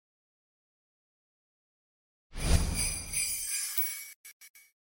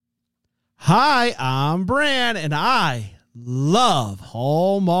Hi, I'm Bran, and I love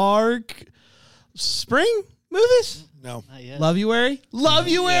Hallmark spring movies. No. Not yet. Love-you-ary?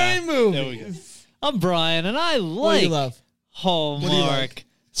 Love-you-ary movies. There we go. I'm Brian, and I What do you like love? Hallmark What do you like?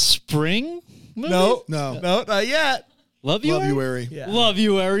 spring movies. No, No. not yet. Love you, Love-you-ary. Yeah. Love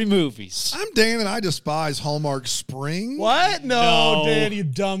you, Ari movies. I'm Dan, and I despise Hallmark spring. What? No, No. Dan, you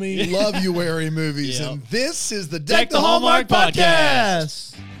dummy. Love-you-ary movies. Yep. And this is the Deck the Hallmark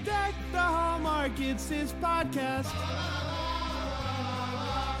podcast. Deck the Hallmark, it's his podcast.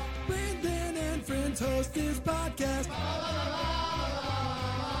 Brandon and friends host this podcast.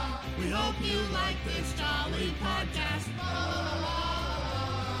 We hope you like this jolly podcast.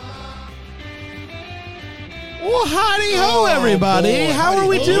 Well, howdy ho, Oh, everybody. boy. How are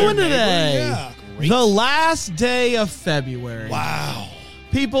we Howdy ho, doing neighbor. today? Yeah. The last day of February. Wow.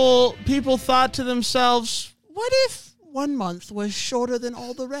 People thought to themselves, what if 1 month was shorter than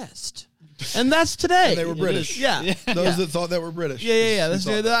all the rest? And that's today. And they were British. Yeah. Those that thought that were British. Yeah. That's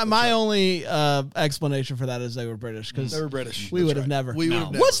My only explanation for that is they were British, because They were British. we That's would have right. never. We would have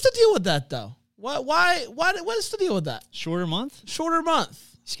No. never. What's the deal with that, though? What's the deal with that? Shorter month? Shorter month.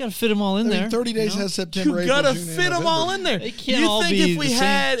 You just got to fit them all in I mean, there. 30 days you know? has September, You April, gotta June, and fit them all November. in there. They can't you all think be if we the same.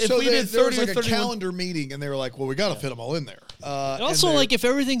 had, if So we there did 30 was like or a 31, calendar meeting, and they were like, well, we got to fit them all in there. And also, like, if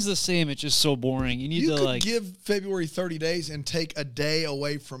everything's the same, it's just so boring. You need you to, could like... give February 30 days and take a day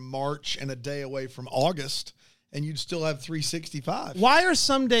away from March and a day away from August, and you'd still have 365. why are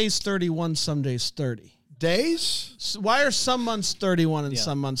some days 31, some days 30? Days? Why are some months 31 and Yeah.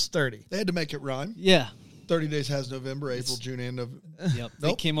 some months 30? They had to make it rhyme. Yeah. 30 days has November, April, June, and November. Yep. They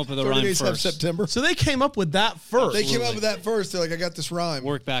Nope. came up with a 30 rhyme days first. have September. So they came up with that first. They came up Absolutely. with that first. They're like, I got this rhyme.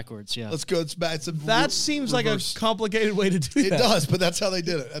 Work backwards, yeah. Let's go. It's bad. It's a That seems like a reverse. complicated way to do It that. does, but that's how they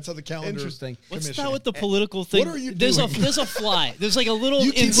did it. That's how the calendar. Interesting. What's commission. that with the political thing? What are you There's doing? There's a fly. There's like a little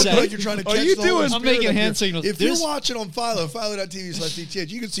You keep insect. looking like you're trying to Are catch you the Holy doing- Spirit I'm making up here. hand signals. If There's- you're watching on philo.tv/DTH,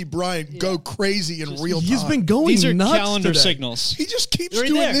 you can see Brian go crazy in real time. He's been going These are nuts calendar today. signals. He just keeps Right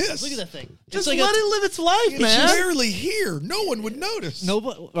doing there. this. Look at that thing. Just it's like let it live its life, It's man. barely here. No one would notice.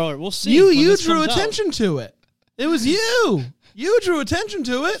 Nobody. All right, we'll see. You when this drew comes out. attention to it. It was you. You drew attention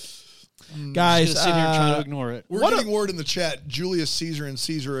to it. Guys, Just sitting here trying to ignore it. We're What getting word in the chat. Julius Caesar and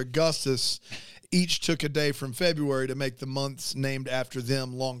Caesar Augustus each took a day from February to make the months named after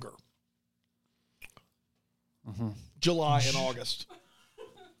them longer. July and August.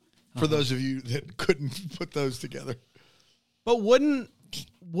 For those of you that couldn't put those together. but wouldn't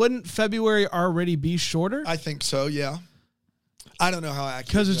February already be shorter? I think so, yeah. I don't know how accurate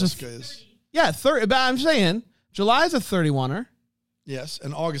 'Cause it's just- Jessica is. Yeah, 30. But I'm saying July's a 31er. Yes,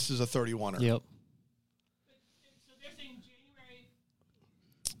 and August is a 31er. Yep. So they're saying January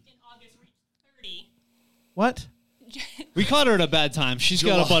and August reach 30. What? We caught her at a bad time. She's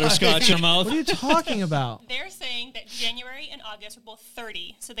got a July. butterscotch in her mouth. What are you talking about? They're saying that January and August were both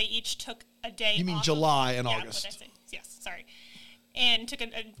 30, so they each took a day. You mean off July of, and yeah, August. What did I say? Yes, sorry, and took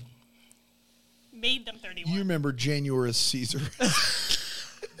made them 31. You remember January Caesar.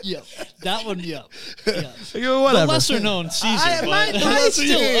 Yep. That one, yep. Yeah. You know, whatever. The lesser known Caesar, I- but my- that's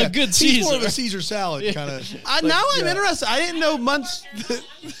still a good He's more of Caesar. a Caesar salad kind of. Now I'm interested. I didn't know months.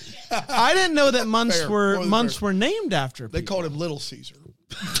 I didn't know that months Fair. More than months fair. were named after people. They called him Little Caesar.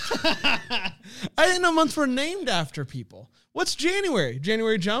 I didn't know months were named after people. What's January?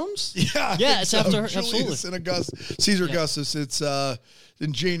 January Jones? Yeah, I Yeah, think it's so. after her, Julius and Caesar Augustus. It's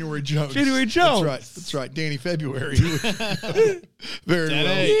in January Jones. January Jones. That's right. That's right. Danny February. Very Danny.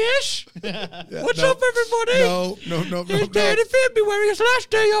 well. Yes. Yeah, What's no, up, everybody? No. It's Danny February. It's the last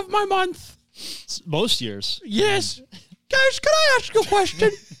day of my month. Most years. Yes. Guys, can I ask you a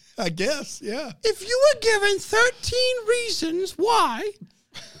question? I guess. Yeah. If you were given 13 reasons why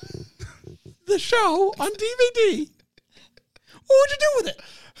the show on DVD, what would you do with it?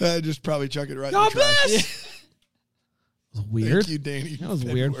 I just probably chuck it right God in the trash. bless. Weird. Thank you, Danny. That was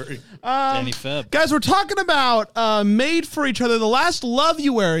weird. February. Danny Feb. Guys, we're talking about Made for Each Other, the last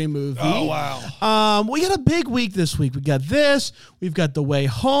Love-you-ary movie. Oh, wow. We got a big week this week. We got this. We've got The Way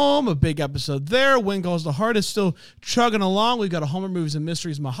Home, a big episode there. When Goes the Heart is still chugging along. We've got a Hallmark Movies and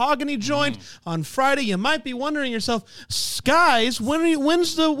Mysteries Mahogany joint on Friday. You might be wondering yourself, guys,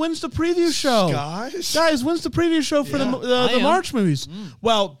 when's the preview show? Guys, when's the preview show for Yeah. the March movies?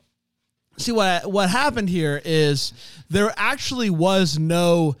 Well, see, what happened here is there actually was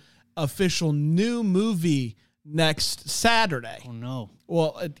no official new movie next Saturday. Oh, no.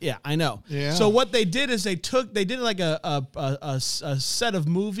 Well, yeah, I know. Yeah. So what they did is they did like a set of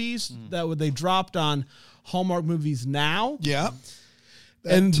movies that they dropped on Hallmark Movies Now. Yeah.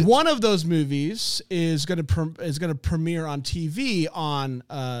 And one of those movies is going to premiere on TV on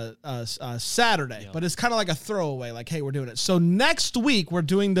Saturday, but it's kind of like a throwaway, like, hey, we're doing it. So next week we're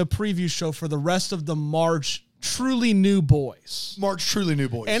doing the preview show for the rest of the March Truly New Boys. March Truly New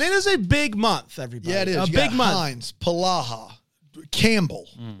Boys. And it is a big month, everybody. Yeah, it is. A You big got month. Hines, Palaha, Campbell,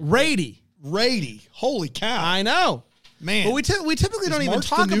 Rady. Holy cow. I know. Man. But we typically don't even March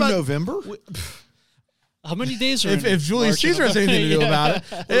talk the new about November? How many days are if Julius March and Caesar has anything to do about it.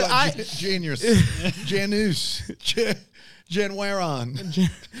 What about Janus, Januaron.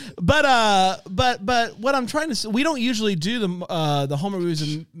 But what I'm trying to say, we don't usually do the Hallmark movies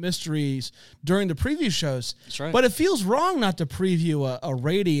and mysteries during the preview shows. That's right. But it feels wrong not to preview a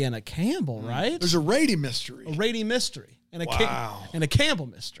Rady and a Campbell, right? There's a Rady mystery. A Rady mystery and Wow. and a Campbell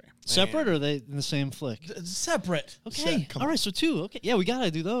mystery. separate or are they in the same flick? Separate. Okay. Come All on. right, so 2. Okay. Yeah, we got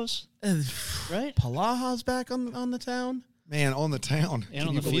to do those. Right? Palaha's back on the town Man, on the town. And Can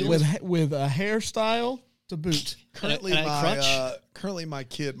on you the believe field. it? with a hairstyle to boot. Currently, And a crutch? currently my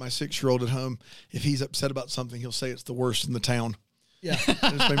kid, my 6-year-old at home, if he's upset about something, he'll say it's the worst in the town. Yeah. It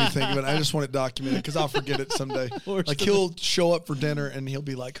just made me think of it. I just want it documented because I'll forget it someday. Worst Like in he'll show up for dinner and he'll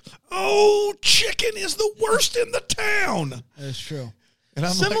be like, "Oh, chicken is the worst in the town." That's true. And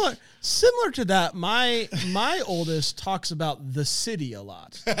I'm like, Similar to that, my oldest talks about the city a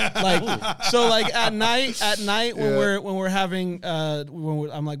lot. Like so, like at night when we're having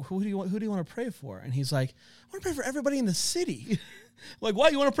I'm like, who do you want to pray for? And he's like, I want to pray for everybody in the city. Like, why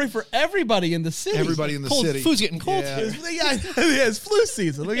you want to pray for everybody in the city? everybody in the Cold. city. Food's getting cold. Yeah. Yeah, it's flu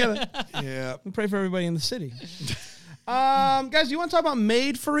season. Look at it. Yeah. We pray for everybody in the city. Guys, you want to talk about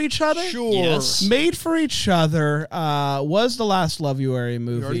Made for Each Other? Sure. Yes. Made for Each Other was the last Lovuary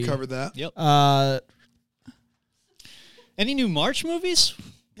movie. We already covered that. Yep. Any new March movies?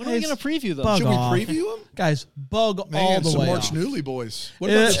 When are we Guys, going to preview those? bug Should we off. preview them? Guys, bug Man, all the some way March off. Newly Boys.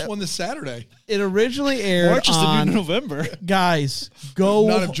 What about Uh, this one this Saturday? It originally aired March is the on... new November. Guys, go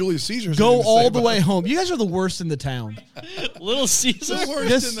Not if Julius Caesar's go anything to say all the about way it. home. You guys are the worst in the town. Little Caesar. The worst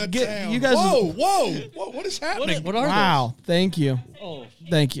This- in the get- town. you guys- whoa. What is happening? What are Wow. Thank you. those?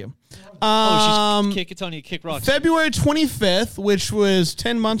 Thank you. Oh, she's telling you to kick rocks. February 25th, which was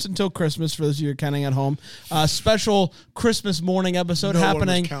 10 months until Christmas for those of you who are counting at home. Special Christmas morning episode No one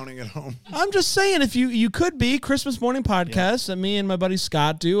happening. was counting at home. I'm just saying, if you could be Christmas morning podcast that me and my buddy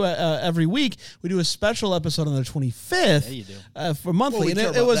Scott do every week. We do a special episode on the 25th. Yeah, you do. For monthly, Well, we and care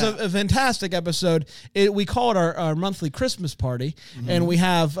it about was that. a fantastic episode. We call it our monthly Christmas party, Mm-hmm. and we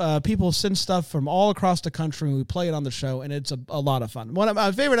have people send stuff from all across the country, and we play it on the show, and it's a lot of fun. One of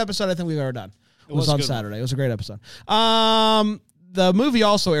my favorite episode I think we've ever done was was a on good one. Saturday. It was a great episode. The movie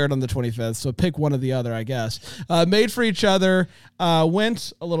also aired on the 25th, so pick one or the other, I guess. Made for Each Other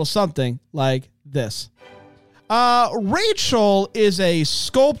went a little something like this. Rachel is a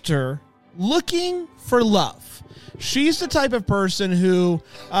sculptor looking for love. She's the type of person who...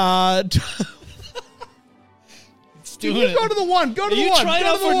 Doing you it. go to the one. Go to Are the you one. trying go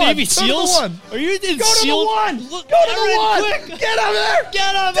out to the for one. Navy Go to the SEAls? one. Are you in Go to the SEAL? one. Look, Go to the Aaron, one. Quick. Get up there.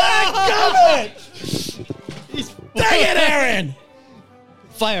 Get him Dang out. it. Dang it, Aaron.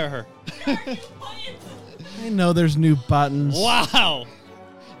 Fire her. I know there's new buttons. Wow.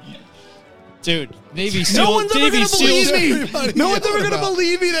 Dude, Navy SEAL. No one's ever Navy going to believe SEALs. me. Everybody No one's ever yelling going to about-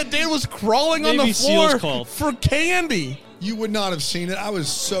 believe me that Dan was crawling on Navy the SEALs floor called. for candy. You would not have seen it. I was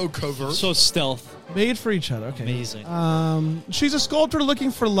so covert. So stealth. Made for Each Other. Okay. Amazing. She's a sculptor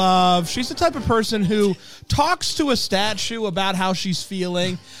looking for love. She's the type of person who talks to a statue about how she's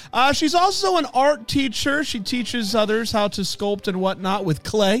feeling. She's also an art teacher. She teaches others how to sculpt and whatnot with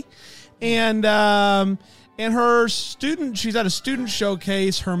clay. And her student, she's at a student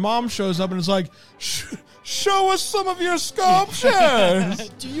showcase. Her mom shows up and is like, show us some of your sculptures.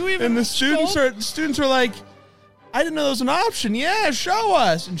 Do you even And the students are like, I didn't know there was an option. Yeah, show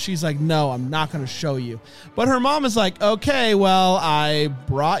us. And she's like, no, I'm not going to show you. But her mom is like, okay, well, I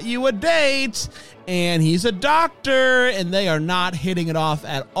brought you a date, and he's a doctor, and they are not hitting it off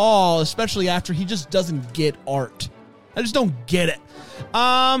at all, especially after he just doesn't get art. I just don't get it.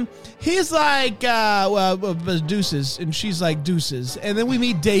 He's like, deuces, and she's like, deuces. And then we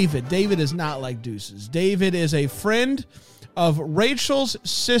meet David. David is not like deuces. David is a friend of Rachel's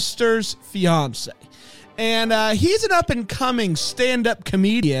sister's fiance. And he's an up-and-coming stand-up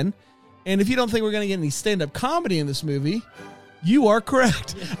comedian. And if you don't think we're going to get any stand-up comedy in this movie, you are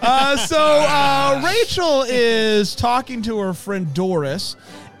correct. So Rachel is talking to her friend Doris.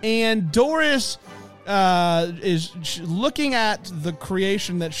 And Doris is looking at the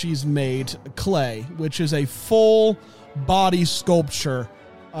creation that she's made, clay, which is a full-body sculpture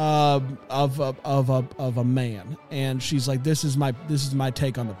of a man, and she's like, this is my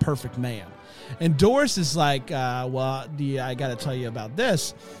take on the perfect man. And Doris is like, well, I got to tell you about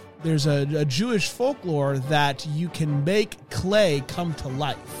this. There's a Jewish folklore that you can make clay come to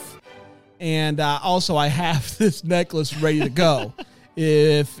life. And also, I have this necklace ready to go.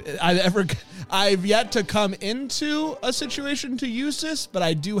 If I've yet to come into a situation to use this, but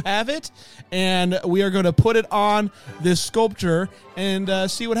I do have it. And we are going to put it on this sculpture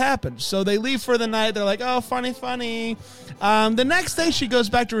and see what happens. So they leave for the night. They're like, oh, funny. The next day, she goes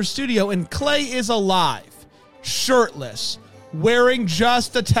back to her studio, and Clay is alive, shirtless, wearing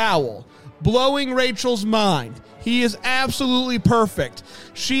just a towel, blowing Rachel's mind. He is absolutely perfect.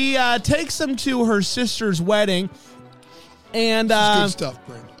 She takes him to her sister's wedding, and This is good stuff,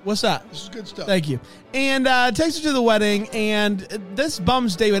 Brand. What's that? This is good stuff. Thank you. And takes her to the wedding, and this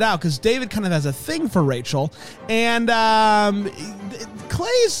bums David out because David kind of has a thing for Rachel, and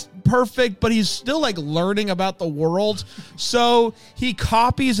Clay's perfect, but he's still like learning about the world. So he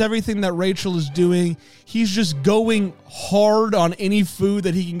copies everything that Rachel is doing. He's just going hard on any food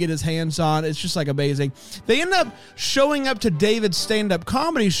that he can get his hands on. It's just like amazing. They end up showing up to David's stand-up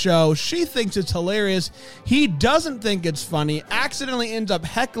comedy show. She thinks it's hilarious. He doesn't think it's funny, accidentally ends up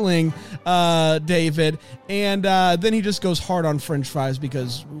heckling David, and then he just goes hard on French fries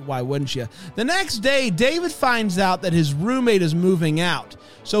because why wouldn't you? The next day, David finds out that his roommate is moving out.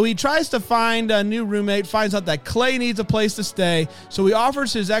 So he tries to find a new roommate, finds out that Clay needs a place to stay. So he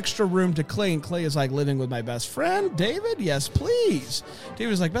offers his extra room to Clay, and Clay is like, living with my best friend, David? Yes, please.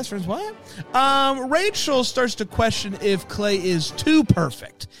 David was like, best friends, what? Rachel starts to question if Clay is too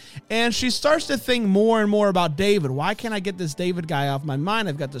perfect. And she starts to think more and more about David. Why can't I get this David guy off my mind?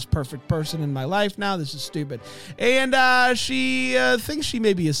 I've got this perfect person in my life now. This is stupid. And she thinks she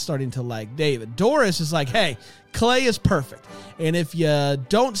maybe is starting to like David. Doris is like, hey, Clay is perfect. And if you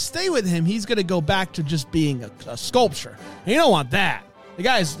don't stay with him, he's going to go back to just being a sculpture. And you don't want that. The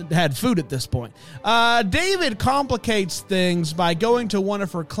guy's had food at this point. David complicates things by going to one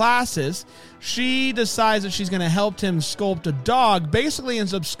of her classes. She decides that she's going to help him sculpt a dog. Basically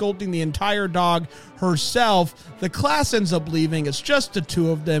ends up sculpting the entire dog herself. The class ends up leaving. It's just the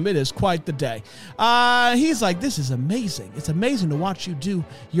two of them. It is quite the day. He's like, this is amazing. It's amazing to watch you do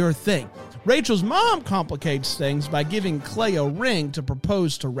your thing. Rachel's mom complicates things by giving Clay a ring to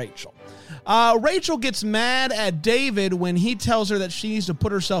propose to Rachel. Rachel gets mad at David when he tells her that she needs to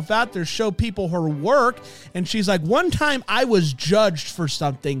put herself out there, show people her work. And she's like, one time I was judged for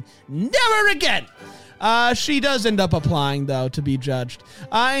something, never again. She does end up applying, though, to be judged.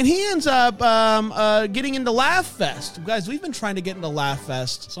 And he ends up getting into Laugh Fest. Guys, we've been trying to get into Laugh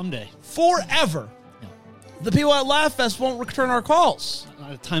Fest Someday. forever. Yeah. The people at Laugh Fest won't return our calls.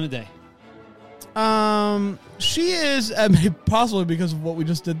 Not a time of day. She is possibly because of what we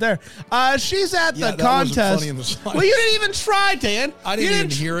just did there. She's at the that contest. wasn't funny in the slightest. Well, you didn't even try, Dan. I didn't even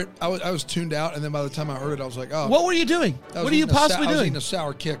hear it. I was tuned out, and then by the time I heard it, I was like, oh. What were you doing? I was What are you eating possibly I was doing? eating a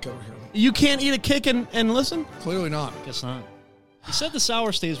sour kick over here. You can't eat a kick and listen? Clearly not. Guess not. You said the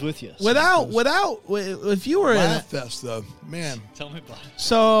sour stays with you. If you were Laugh Fest, though. Man. Tell me about it.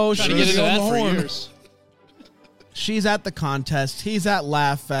 so Trying to get she's, into that on the for horn. years. she's at the contest. He's at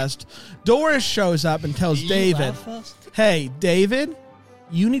Laugh Fest. Doris shows up and tells David, hey, David,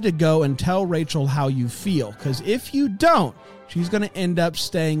 you need to go and tell Rachel how you feel, because if you don't, she's going to end up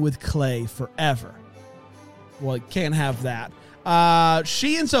staying with Clay forever. Well, can't have that.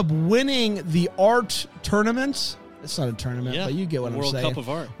 She ends up winning the art tournament. It's not a tournament, but you get what I'm saying. World Cup of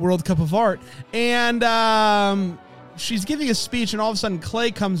Art. World Cup of Art. And she's giving a speech, and all of a sudden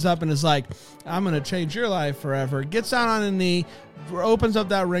Clay comes up and is like, I'm going to change your life forever. Gets down on a knee, opens up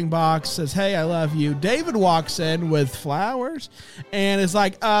that ring box, says, hey, I love you. David walks in with flowers and is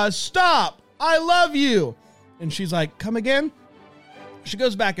like, stop, I love you. And she's like, come again? She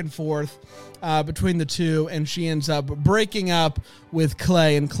goes back and forth between the two, and she ends up breaking up with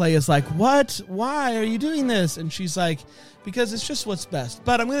Clay. And Clay is like, what? Why are you doing this? And she's like, because it's just what's best.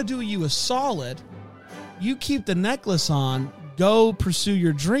 But I'm going to do you a solid. You keep the necklace on. Go pursue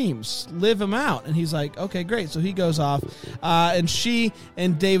your dreams. Live them out. And he's like, okay, great. So he goes off. And she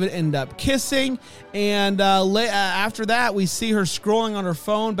and David end up kissing. And after that, we see her scrolling on her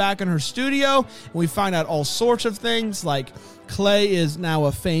phone back in her studio. And we find out all sorts of things, like Clay is now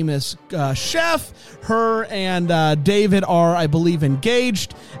a famous chef. Her and David are, I believe,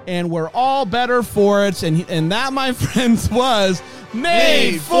 engaged. And we're all better for it. And that, my friends, was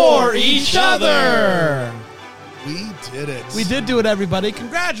Made for Each Other. We did it. We did do it, everybody.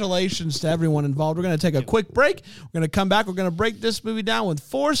 Congratulations to everyone involved. We're going to take a quick break. We're going to come back. We're going to break this movie down with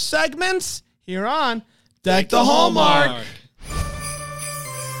 4 segments here on Deck the Hallmark.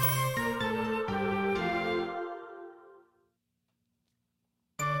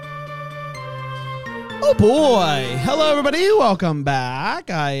 Oh boy! Hello, everybody. Welcome back.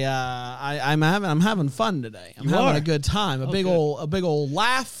 I'm having fun today. I'm having a good time. A big old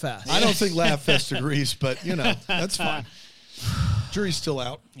laugh fest. I don't think Laugh Fest agrees, but that's fine. Jury's still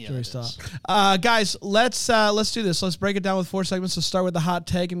out. Yeah, Jury's still out. Guys, let's do this. Let's break it down with 4 segments. Let's start with the hot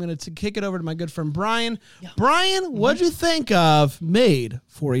take. I'm going to kick it over to my good friend Brian. Yeah. Brian, what'd you think of Made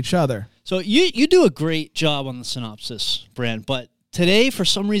for Each Other? So you do a great job on the synopsis, Brand, but today, for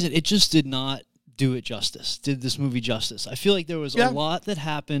some reason, it just did not do it justice, did this movie justice. I feel like there was a lot that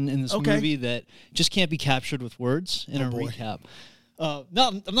happened in this movie that just can't be captured with words in a recap. No,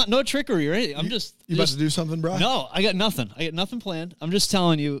 I'm not, no trickery or anything. I'm just... You about to do something, Brian? No, I got nothing. I got nothing planned. I'm just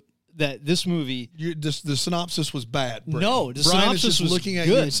telling you that this movie... The synopsis was bad, Brian. No, the Brian synopsis is just was looking at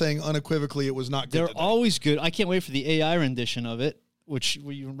good. you and saying unequivocally it was not good. They're today. always good. I can't wait for the AI rendition of it, where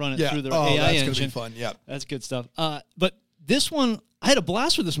you run it through the AI that's engine. That's going to be fun, yeah. That's good stuff. But this one, I had a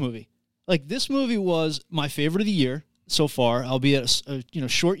blast with this movie. Like, this movie was my favorite of the year so far, albeit a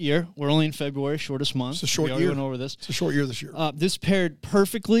short year. We're only in February, shordest month. It's a short we year. Went over this. It's a short year this year. This paired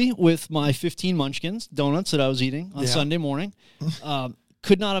perfectly with my 15 Munchkins donuts that I was eating on Sunday morning.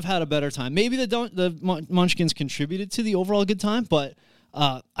 Could not have had a better time. Maybe the Munchkins contributed to the overall good time, but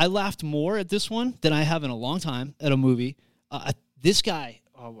I laughed more at this one than I have in a long time at a movie. This guy,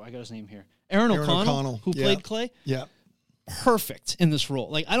 I got his name here, Aaron O'Connell, who played Clay. Yeah. Perfect in this role.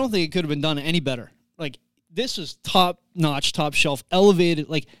 Like, I don't think it could have been done any better. Like, this is top-notch, top-shelf, elevated.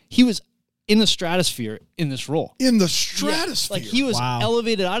 Like, he was in the stratosphere in this role. In the stratosphere? Yeah. Like, he was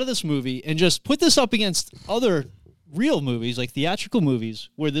elevated out of this movie, and just put this up against other real movies, like theatrical movies,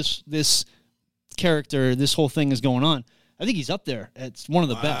 where this character, this whole thing is going on. I think he's up there. It's one of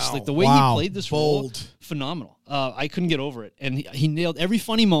the best. Like, the way he played this role, phenomenal. I couldn't get over it. And he nailed every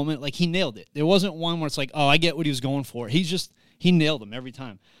funny moment. Like, he nailed it. There wasn't one where it's like, oh, I get what he was going for. He nailed them every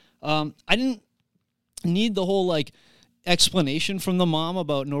time. I didn't need the whole, like, explanation from the mom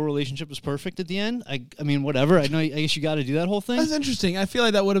about no relationship was perfect at the end. I mean, whatever. I guess you got to do that whole thing. That's interesting. I feel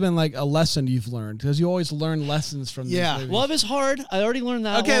like that would have been like a lesson you've learned, because you always learn lessons from these movies. Love is hard. I already learned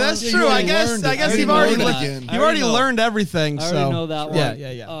that. Okay, that's true. I guess you've already learned everything. I already know that one.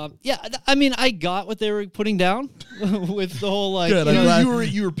 Yeah. I mean, I got what they were putting down with the whole, like.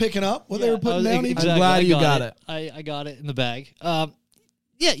 Good, you were picking up what they were putting down. Exactly. I'm glad you got it. I got it in the bag.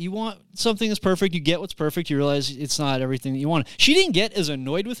 Yeah, you want something that's perfect. You get what's perfect. You realize it's not everything that you want. She didn't get as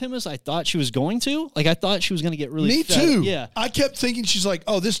annoyed with him as I thought she was going to. Like, I thought she was going to get really Me fed. too. Yeah. I kept thinking she's like,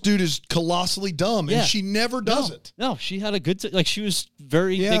 oh, this dude is colossally dumb. And she never does it. No, she had a good like, she was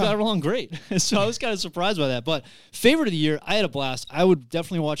they got along great. So I was kind of surprised by that. But favorite of the year, I had a blast. I would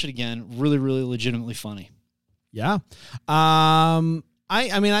definitely watch it again. Really, really legitimately funny. Yeah.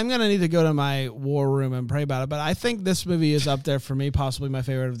 I mean, I'm going to need to go to my war room and pray about it, but I think this movie is up there for me, possibly my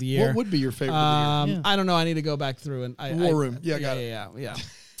favorite of the year. What would be your favorite of the year? I don't know. I need to go back through and war room. Yeah, got it. Yeah.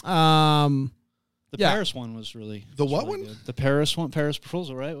 The Paris one was really the what really one? Good. The Paris one, Paris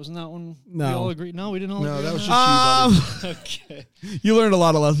Proposal, right? Wasn't that one? No, we all agreed. No, we didn't all. No, agree that was on just you, buddy. Okay. You learned a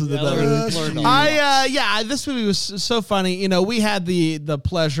lot of lessons. Yeah, This movie was so funny. You know, we had the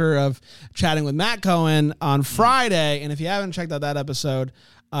pleasure of chatting with Matt Cohen on Friday, and if you haven't checked out that episode,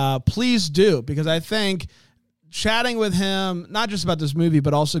 please do, because I think chatting with him, not just about this movie,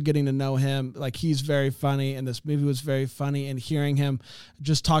 but also getting to know him, like, he's very funny, and this movie was very funny, and hearing him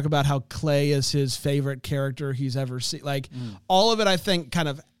just talk about how Clay is his favorite character he's ever seen, like, all of it, I think, kind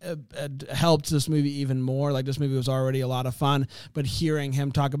of helped this movie even more. Like, this movie was already a lot of fun, but hearing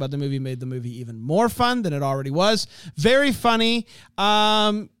him talk about the movie made the movie even more fun than it already was. Very funny.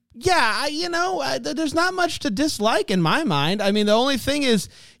 There's not much to dislike in my mind. I mean, the only thing is,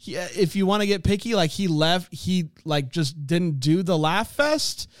 if you want to get picky, like, he just didn't do the laugh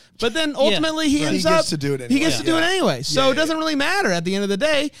fest, but then ultimately he gets to do it anyway. So it doesn't really matter at the end of the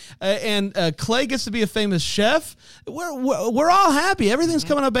day. And Clay gets to be a famous chef. We're all happy. Everything's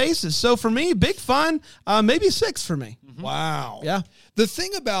coming up basis. So for me, big fun. Maybe 6 for me. Wow. Yeah. The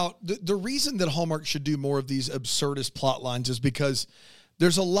thing about the reason that Hallmark should do more of these absurdist plot lines is because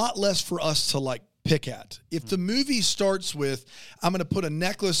there's a lot less for us to, like, pick at. If the movie starts with, I'm going to put a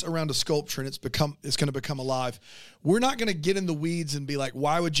necklace around a sculpture and it's going to become alive, we're not going to get in the weeds and be like,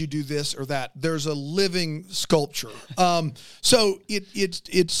 why would you do this or that? There's a living sculpture. So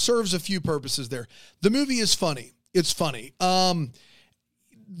it serves a few purposes there. The movie is funny. It's funny.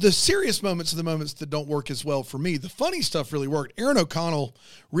 The serious moments are the moments that don't work as well for me. The funny stuff really worked. Aaron O'Connell,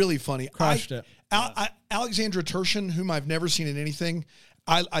 really funny. Crushed it. Alexandra Tertian, whom I've never seen in anything,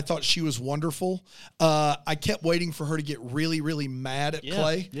 I thought she was wonderful. I kept waiting for her to get really, really mad at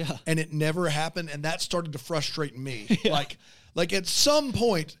Clay, and it never happened, and that started to frustrate me. Like, Like at some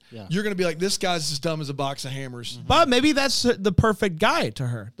point, Yeah. you're going to be like, this guy's as dumb as a box of hammers. But maybe that's the perfect guy to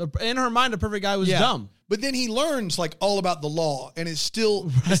her. In her mind, the perfect guy was dumb. But then he learns like all about the law, and it's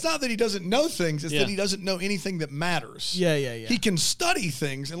still, it's not that he doesn't know things, it's that he doesn't know anything that matters. Yeah. He can study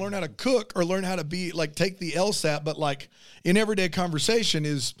things and learn how to cook or learn how to be like, take the LSAT, but like in everyday conversation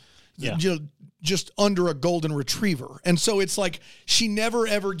is just under a golden retriever. And so it's like, she never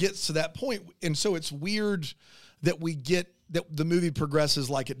ever gets to that point. And so it's weird that we get that the movie progresses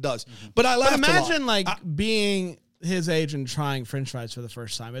like it does. But I laughed Imagine a lot. being his age and trying French fries for the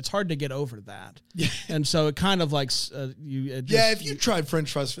first time. It's hard to get over that. Yeah. And so it kind of like if you tried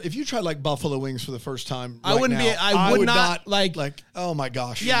French fries, if you tried like buffalo wings for the first time, I wouldn't now, be. I would not like. oh my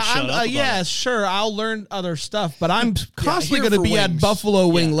gosh. Yeah, shut up about it. sure. I'll learn other stuff, but I'm constantly here going to for be at wings. buffalo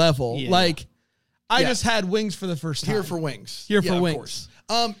wing level. Yeah. Like, I just had wings for the first time. Here for wings. Here for of wings.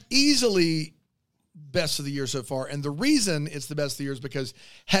 course. Easily best of the year so far. And the reason it's the best of the year is because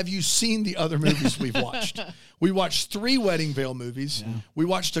have you seen the other movies we've watched? We watched 3 Wedding Veil movies. Yeah. We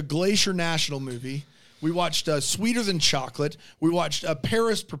watched a Glacier National movie. We watched Sweeter Than Chocolate. We watched a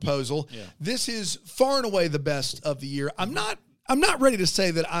Paris Proposal. Yeah. This is far and away the best of the year. I'm not ready to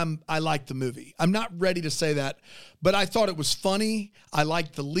say that I like the movie. I'm not ready to say that, but I thought it was funny. I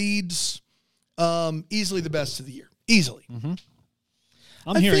liked the leads. Easily the best of the year. Easily. Mm-hmm.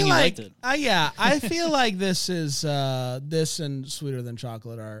 I'm hearing you liked it. I feel like this is this and Sweeter Than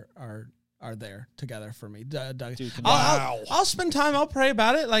Chocolate are there together for me. Doug. Dude, I'll spend time. I'll pray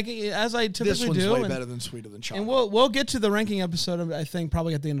about it, like as I typically this one's do. way better than Sweeter Than Chocolate. And we'll get to the ranking episode. I think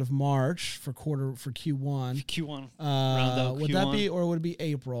probably at the end of March for Q1. Q1 round out. Would Q1. that be, or would it be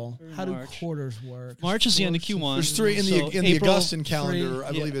April? How do March. quarters work? March is the end of Q1. There's 3 in the April, Augustan calendar.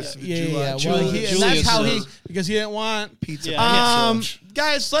 I believe it's July. Well, and that's how Julius, because he didn't want pizza.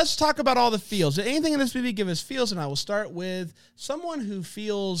 Guys, let's talk about all the feels. Did anything in this movie give us feels? And I will start with someone who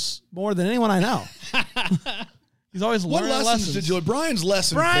feels more than anyone I know. He's always What learning lessons did you learn? Brian's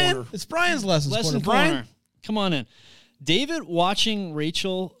lesson corner. It's Brian's lessons Lesson corner. corner. Come on in. David watching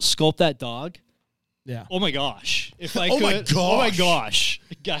Rachel sculpt that dog. Yeah. Oh my gosh. If I Oh could. my gosh. Oh my gosh.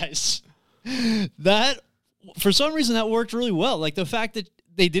 Guys. That, for some reason, that worked really well. Like the fact that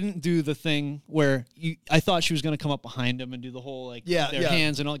they didn't do the thing where I thought she was going to come up behind him and do the whole their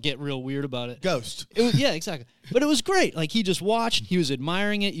hands and all get real weird about it. Ghost. Yeah, exactly. But it was great. Like he just watched. He was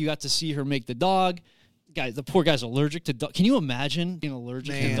admiring it. You got to see her make the dog. Guy, the poor guy's allergic to dogs. Can you imagine being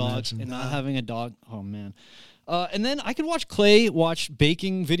allergic to dogs and not having a dog? Oh man. And then I could watch Clay watch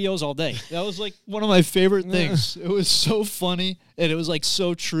baking videos all day. That was like one of my favorite things. It was so funny and it was like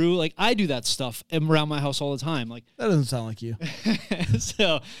so true. Like I do that stuff around my house all the time. Like That doesn't sound like you.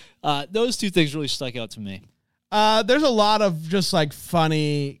 so those 2 things really stuck out to me. There's a lot of just like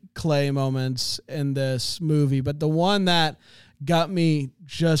funny Clay moments in this movie, but the one that got me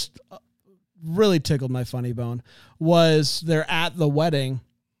just really tickled my funny bone was they're at the wedding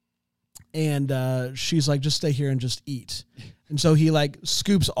and she's like, just stay here and just eat. And so he like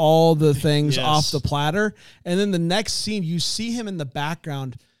scoops all the things off the platter. And then the next scene, you see him in the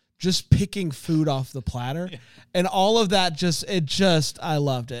background just picking food off the platter. And all of that I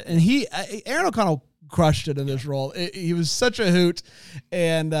loved it. And Aaron O'Connell crushed it in this role. He was such a hoot.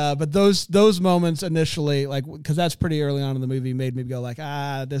 And, but those moments initially, like, cause that's pretty early on in the movie, made me go like,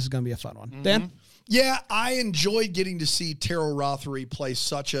 this is going to be a fun one. Mm-hmm. Dan? Yeah, I enjoyed getting to see Terrell Rothery play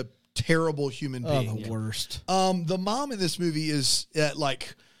such a terrible human being. The worst. The mom in this movie is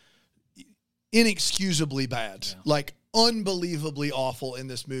like inexcusably bad, like unbelievably awful in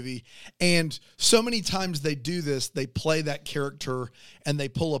this movie. And so many times they do this, they play that character and they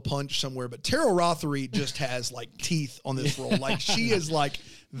pull a punch somewhere. But Terrell Rothery just has like teeth on this role. Like she is like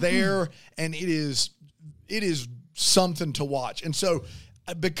there, and it is something to watch. And so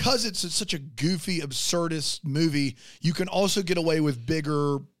because it's such a goofy, absurdist movie, you can also get away with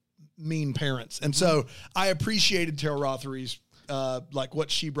bigger, mean parents. And so I appreciated Terrell Rothery's like what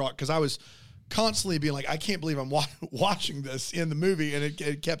she brought, because I was constantly being like, I can't believe I'm watching this in the movie, and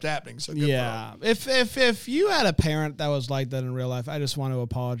it kept happening. So good for her. If you had a parent that was like that in real life, I just want to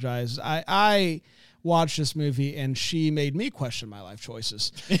apologize. I watched this movie and she made me question my life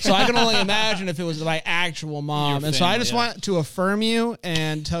choices. So I can only imagine if it was my actual mom. And so I just want to affirm you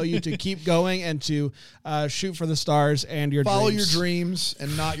and tell you to keep going and to shoot for the stars and your Follow dreams. your dreams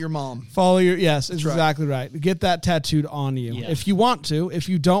and not your mom. Follow your, yes, it's exactly right. Get that tattooed on you. Yeah. If you want to. If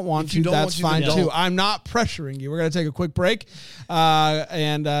you don't want to, that's fine then too. don't. I'm not pressuring you. We're going to take a quick break.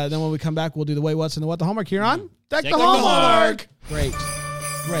 And then when we come back, we'll do the Wait, What's, and the What the Hallmark here on Deck the Hallmark. Great.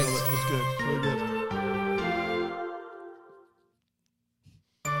 Great. That was good. Really good.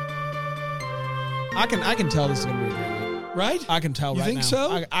 I can tell this is going to be a great week. Right? I can tell You right think now.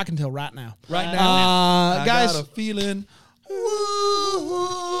 so? I can tell right now. Right now, I guys. got a feeling.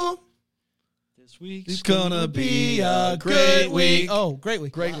 This week's It's gonna be a great week. Oh, great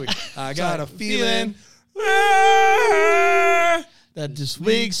week. Great week. I got a feeling that this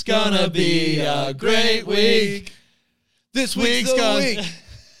week's gonna be a great week. This week's the gonna- week.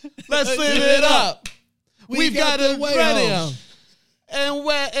 Let's live it up. We've got the way home. And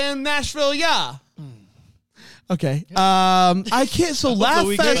we're in Nashville, yeah. Okay. I can't. So Laugh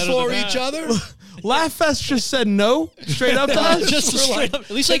we get Fest better For than each that. other. Laugh Fest just said no straight up to us. Just We're straight like, up. At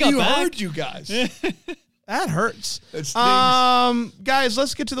least I "Have got you back. heard you guys. That hurts. It stings. Guys,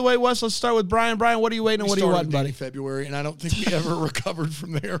 let's get to the way west. Let's start with Brian. Brian, what are you waiting and what are you wanting, buddy? February, and I don't think we ever recovered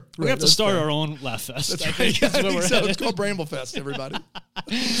from there. We have to start our own Laugh Fest. That's I right. think Yeah, is I where think we're so. headed. It's called Bramble Fest, everybody.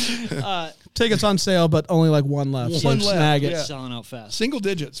 Tickets on sale, but only like one left. So One left, snag it. yeah. Selling out fast. Single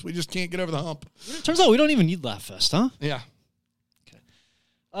digits. We just can't get over the hump. Turns out we don't even need Laugh Fest, huh? Yeah.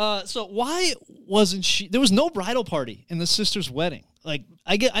 So why wasn't she? There was no bridal party in the sister's wedding. Like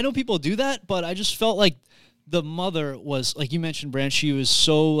I know people do that, but I just felt like the mother was, like you mentioned, Brand. She was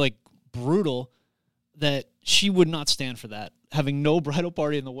so like brutal that she would not stand for that. Having no bridal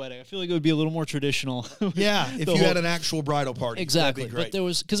party in the wedding, I feel like it would be a little more traditional. Yeah, if The you whole- had an actual bridal party. Exactly, That'd be great. but there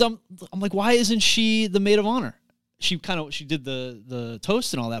was because I'm like, why isn't she the maid of honor? She did the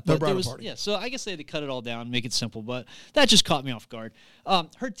toast and all that, No but there bridal was party. yeah. So I guess they had to cut it all down, make it simple, but that just caught me off guard.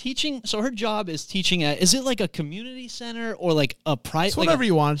 Her teaching, so her job is teaching at, is it like a community center or like a private? It's whatever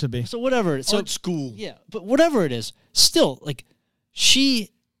you want it to be. So whatever. So Art school. yeah, but whatever it is, still like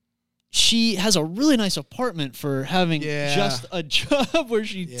she has a really nice apartment for having Yeah. just a job where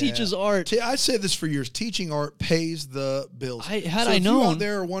she Yeah. teaches art. I said this for years. Teaching art pays the bills. Had so I if you known- out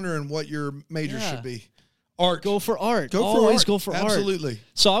there are wondering what your major Yeah. should be, art. Go for art. Go for Always art. go for art. Absolutely.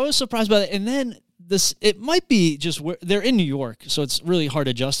 So I was surprised by that. And then it might be just where they're in New York, so it's really hard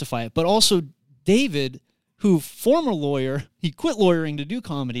to justify it. But also David, who former lawyer, he quit lawyering to do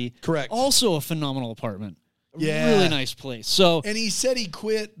comedy. Correct. Also a phenomenal apartment. Yeah. Really nice place. So And he said he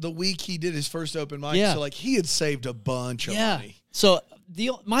quit the week he did his first open mic. Yeah. So like he had saved a bunch of yeah. money. So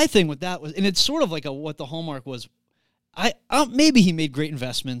my thing with that was, and it's sort of like what the Hallmark was. Maybe he made great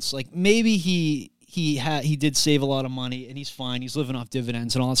investments. Like maybe he did save a lot of money and he's fine. He's living off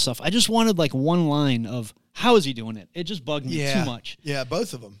dividends and all that stuff. I just wanted like one line of how is he doing it? It just bugged me too much. Yeah,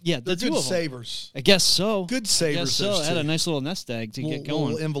 both of them. Yeah, They're the good two of 'em. savers. I guess so. Good savers, I guess so. those I had a two. nice little nest egg to get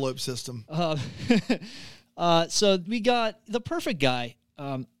going. Little envelope system. So we got the perfect guy.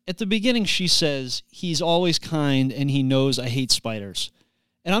 At the beginning, she says he's always kind and he knows I hate spiders.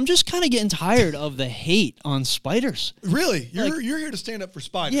 And I'm just kind of getting tired of the hate on spiders. Really? Like- You're here to stand up for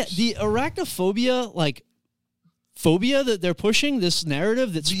spiders. Yeah, the arachnophobia, phobia that they're pushing, this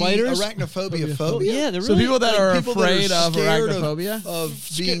narrative that The spiders. arachnophobia phobia. Yeah, they're So really people that like, are People that afraid of scared arachnophobia? of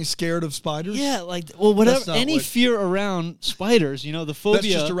being scared of spiders. Yeah, whatever. That's not Any what- fear around spiders, the phobia.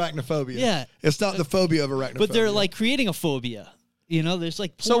 That's just arachnophobia. Yeah. It's not the phobia of arachnophobia. But they're like creating a phobia. There's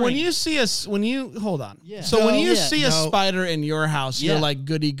like. So when pouring- you see hold on. Yeah. So when No, you yeah, see a no. spider in your house, Yeah. you're like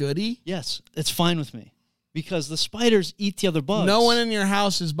goody goody. Yes, it's fine with me because the spiders eat the other bugs. No one in your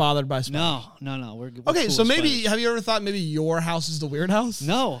house is bothered by spiders. No. We're Okay, cool so with maybe spiders. have you ever thought maybe your house is the weird house?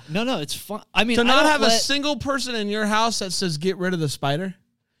 No, it's fun. I mean, To I not don't have a let- single person in your house that says get rid of the spider.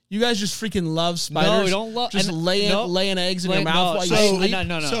 You guys just freaking love spiders. No, we don't love just laying eggs in your mouth while you so- sleep.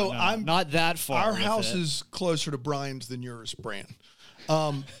 No. So I'm not that far. Our with house it. is closer to Brian's than yours, Bran.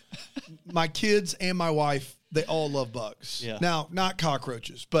 My kids and my wife, they all love bugs. Yeah. Now, not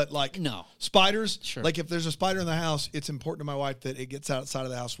cockroaches, but like No. spiders. Sure. Like if there's a spider in the house, it's important to my wife that it gets outside of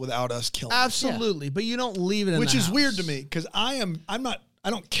the house without us killing it. Absolutely, but you don't leave it in Which the is house. weird to me because I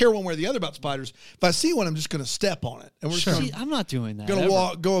don't care one way or the other about spiders. If I see one, I'm just going to step on it, and we're just See, I'm not doing that. going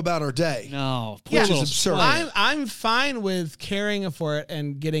ever. to go about our day. No, poor Which is little absurd. spider. I'm fine with caring for it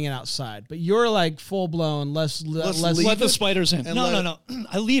and getting it outside, but you're like full blown. Let's leave Let the it spiders in. and No.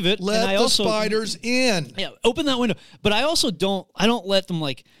 I leave it. Let and I the also, spiders in. Yeah, open that window. But I also don't. I don't let them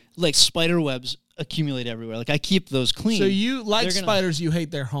like spider webs accumulate everywhere. Like I keep those clean. So you like They're gonna- spiders, you hate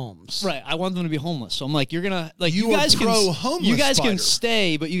their homes. Right, I want them to be homeless. So I'm like, you're gonna like You you are guys can pro-homeless you guys can spider.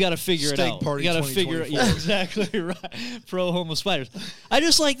 stay, but you got to figure it Steak out. party You got to figure it. 2024. Yeah, exactly right. Pro homeless spiders. I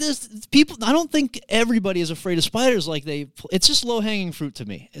just like this. People. I don't think everybody is afraid of spiders. Like it's just low hanging fruit to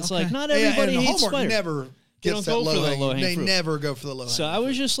me. It's like not everybody and hates Hallmark spiders. never They gets don't that go for the low low-hanging hanging. They fruit. never go for the low hanging. So I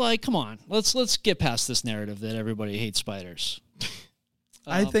was just like, come on, let's get past this narrative that everybody hates spiders.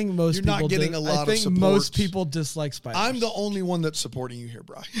 I think most You're people not getting di- a lot I of think support. most people dislike spiders. I'm the only one that's supporting you here,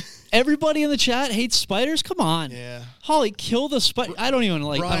 Brian. Everybody in the chat hates spiders. Come on, Yeah. Holly, kill the spider. I don't even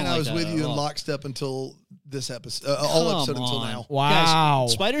like. Brian, I, I don't was like with that you at in all. lockstep until this episode, all Come episode until on. now. Wow.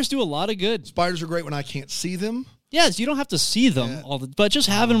 Guys, spiders do a lot of good. Spiders are great when I can't see them. Yes, you don't have to see them Yeah. but just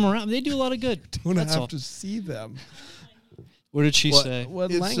having them around, they do a lot of good. don't That's have all. to see them. What did she What? say?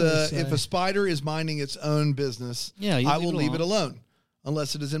 What It's, language say? if a spider is minding its own business, Yeah, you I leave will it leave it alone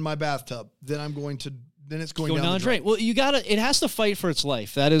unless it is in my bathtub. Then it's going Going down the drain. Well, it has to fight for its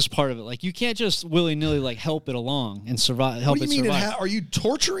life. That is part of it. Like, you can't just willy-nilly like help it along and survive. Help What do you it mean? survive. Are you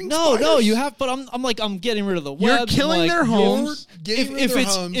torturing? No, spiders? you have. But I'm getting rid of the You're webs. killing I'm like, their homes. Getting rid of their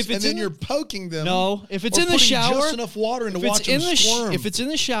homes, and then you're poking them. No, if it's or in the putting shower, just enough water in to if it's watch in them the squirm. if it's in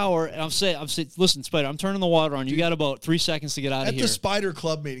the shower, and I'm saying, listen, Spider, I'm turning the water on. You got about 3 seconds to get out At of here. the spider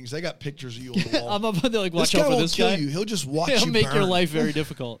club meetings, they got pictures of you on the wall. I'm up there like, this watch guy out for won't this kill guy. you. He'll just watch He'll you make your burn. life very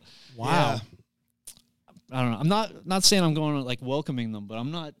difficult. Wow. Yeah. I don't know. I'm not saying I'm going like welcoming them, but I'm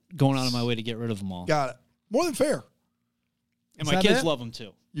not going out of my way to get rid of them all. Got it. More than fair. And Is my that kids it? love them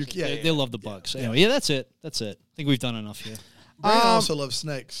too. They love the bugs. Anyway, yeah, that's it. That's it. I think we've done enough here. Brandon also loves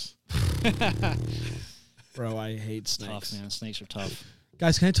snakes. Bro, I hate snakes. Tough, man. Snakes are tough.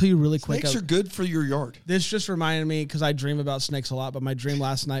 Guys, can I tell you really quick? Snakes are good for your yard. This just reminded me because I dream about snakes a lot, but my dream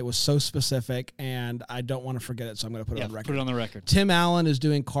last night was so specific, and I don't want to forget it, so I'm going to put it Yeah, on record. put it on the record. Tim Allen is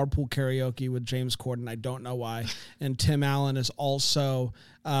doing carpool karaoke with James Corden. I don't know why. And Tim Allen is also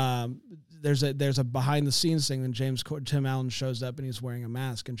there's a behind the scenes thing. When Tim Allen shows up and he's wearing a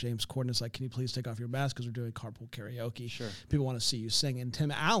mask, and James Corden is like, "Can you please take off your mask because we're doing carpool karaoke? Sure. People want to see you sing." And Tim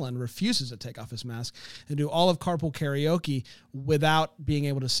Allen refuses to take off his mask and do all of carpool karaoke without being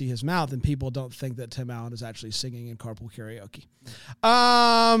able to see his mouth. And people don't think that Tim Allen is actually singing in carpool karaoke.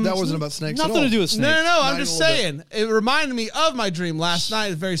 That wasn't about snakes at all. Nothing to do with snakes. No. Not I'm even just a little saying. It reminded me of my dream last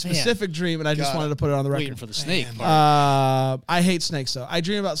night. A very specific dream, and I just Got wanted it. to put it on the Waiting record. for the snake part. I hate snakes, though. I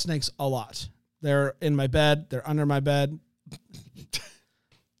dream about snakes a lot. They're in my bed. They're under my bed.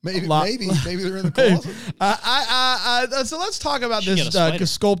 Maybe lot. they're in the closet. So let's talk about Should this get a spider.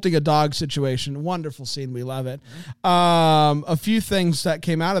 sculpting a dog situation. Wonderful scene. We love it. A few things that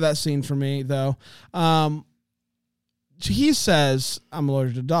came out of that scene for me, though. He says, "I'm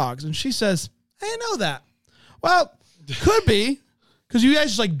allergic to dogs." And she says, "I didn't know that." Well, could be because you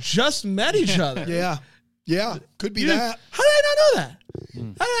guys just met each other. Yeah. Could be You- that. How did I not know that? How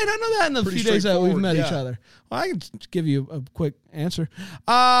did I not know that in the Pretty few days that we've straightforward, met each yeah. other? Well, I can give you a quick answer.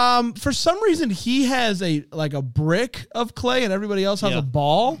 For some reason, he has a brick of clay, and everybody else has Yeah. a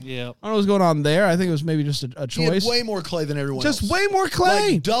ball. Yeah. I don't know what's going on there. I think it was maybe just a He had choice. way more clay than everyone Just else. way more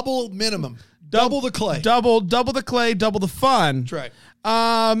clay. Like double minimum. Double the clay. Double the clay. Double the fun. That's right.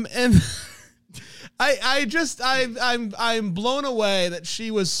 And I'm blown away that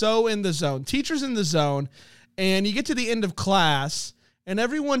she was so in the zone. Teacher's in the zone, and you get to the end of class, and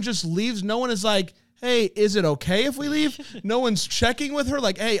everyone just leaves. No one is like, "Hey, is it okay if we leave?" No one's checking with her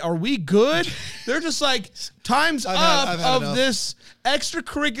like, "Hey, are we good?" They're just like, "Time's I've up had of enough. this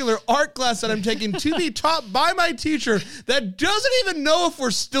extracurricular art class that I'm taking to be taught by my teacher that doesn't even know if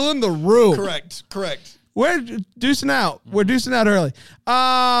we're still in the room." Correct. We're deucing out. We're deucing out early.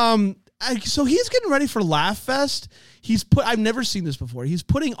 So he's getting ready for Laugh Fest. I've never seen this before. He's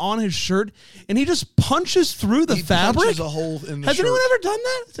putting on his shirt and he just punches through the He fabric. punches a hole in the Has shirt. anyone ever done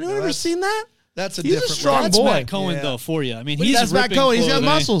that? Has anyone ever that's- seen that? That's a He's a different strong That's boy. Matt Cohen, Yeah. though, for you. I mean, But he's that's Matt ripping Cohen. He's got clothing.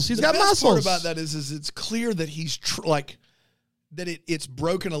 muscles. He's The got best muscles. part about that is it's clear that he's that it's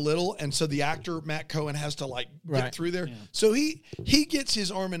broken a little, and so the actor Matt Cohen has to Right. get through there. So he gets his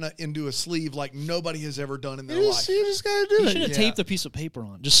arm into a sleeve like nobody has ever done in their You life. just gotta do You it. should have Yeah. taped a piece of paper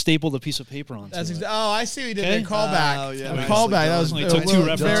on. Just stapled a piece of paper on. I see what he did. Okay. There. Callback. Oh, yeah, A nicely callback. That was done. Only took two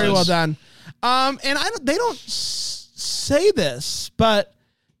very well references. done. And they don't say this, but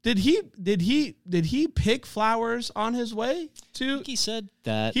did he pick flowers on his way to? He said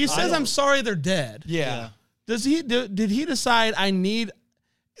that. He says, "I'm sorry, they're dead." Yeah. Did he decide I need?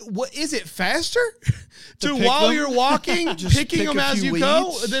 What is it faster to pick while them? you're walking, Just picking pick them a as few you go,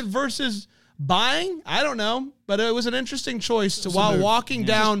 weeds? then versus buying? I don't know, but it was an interesting choice to while move. walking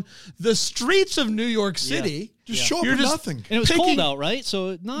down the streets of New York City. Just show up You're with just- nothing. And it was picking- cold out, right?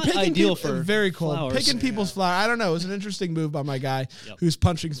 So not Picking ideal people- for very cold. flowers. Picking people's flowers. I don't know. It was an interesting move by my guy Yep. who's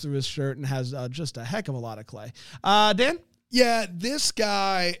punching through his shirt and has just a heck of a lot of clay. Dan? Yeah, this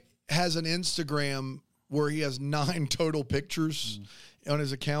guy has an Instagram where he has 9 total pictures on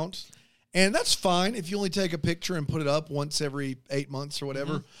his account. And that's fine if you only take a picture and put it up once every 8 months or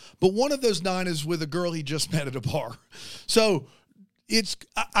whatever. But one of those 9 is with a girl he just met at a bar. So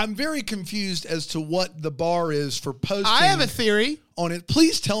I'm very confused as to what the bar is for posting. I have a theory on it.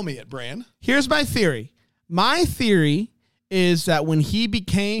 Please tell me it, Bran. Here's my theory. My theory is that when he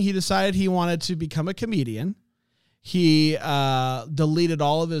decided he wanted to become a comedian, he deleted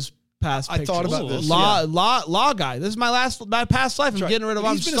all of his past pictures. I thought about this. Law guy. This is my past life. I'm getting rid of.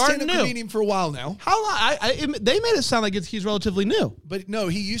 I'm He's been starting a stand-up new. comedian for a while now. How long? They made it sound like he's relatively new. But no,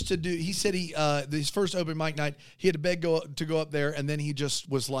 he used to do. He said his first open mic night, he had to beg to go up there, and then he just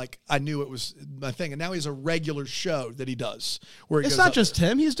was like, I knew it was my thing. And now he's a regular show that he does. Where It's not just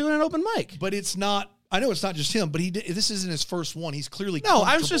him. He's doing an open mic. But it's not. I know it's not just him. But this isn't his first one. He's clearly no.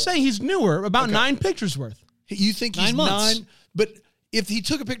 I was just saying he's newer. About 9 pictures worth. You think he's 9 months. 9? But if he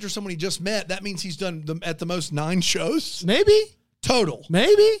took a picture of someone he just met, that means he's done at the most 9 shows Maybe. total.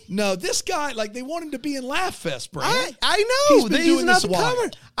 Maybe. No, this guy, like, they want him to be in Laugh Fest, Brian. I know. He's been doing not this the a while.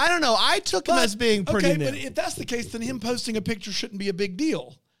 cover. I don't know. I took him as being pretty new. But if that's the case, then him posting a picture shouldn't be a big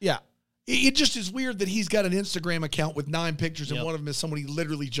deal. Yeah. It just is weird that he's got an Instagram account with 9 pictures and Yep. one of them is someone he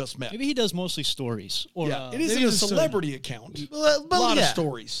literally just met. Maybe he does mostly stories. Or, Yeah, it maybe isn't a it's a celebrity account. But A lot yeah. of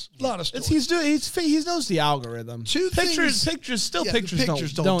stories. A lot of stories. He knows the algorithm. Pictures Pictures don't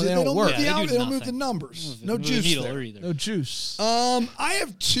don't move work. the Yeah, they algorithm. do They don't move the nothing. numbers. No Move the juice needle there. either. No juice. I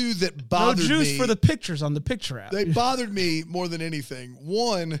have 2 that No bothered juice me. for the pictures on the picture app. They bothered me more than anything.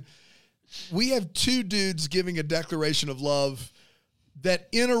 One, we have 2 dudes giving a declaration of love that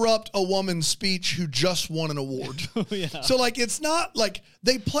interrupt a woman's speech who just won an award. Yeah. So, like, it's not like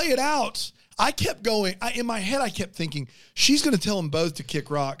they play it out. I kept going. In my head, I kept thinking, she's going to tell them both to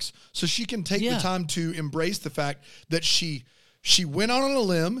kick rocks so she can take the time to embrace the fact that she went out on a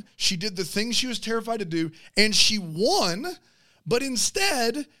limb, she did the thing she was terrified to do, and she won, but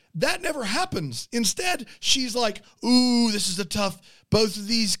instead, that never happens. Instead, she's like, ooh, this is a tough, both of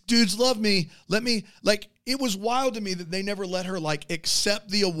these dudes love me. Let me, like, it was wild to me that they never let her, like, accept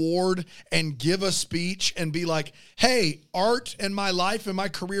the award and give a speech and be like, hey, art and my life and my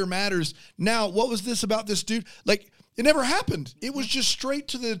career matters. Now, what was this about this dude? Like, it never happened. It was just straight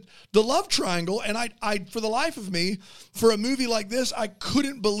to the love triangle. And I, for the life of me, for a movie like this, I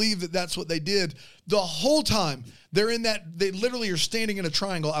couldn't believe that that's what they did. The whole time they're in that, they literally are standing in a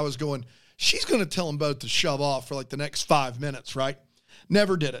triangle. I was going, she's going to tell them both to shove off for like the next 5 minutes, right?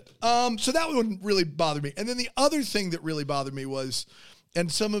 Never did it. So that wouldn't really bother me. And then the other thing that really bothered me was,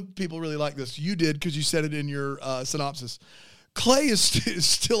 and some of people really like this, you did because you said it in your synopsis, Clay is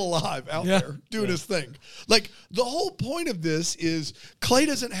still alive out there doing his thing. Like, the whole point of this is Clay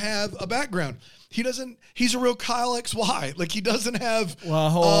doesn't have a background. He's a real Kyle XY. Like, he doesn't have. Well,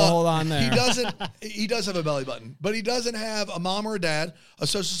 hold on there. He does have a belly button, but he doesn't have a mom or a dad, a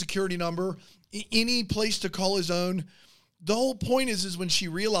social security number, any place to call his own. The whole point is when she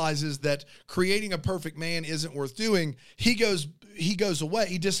realizes that creating a perfect man isn't worth doing, he goes away,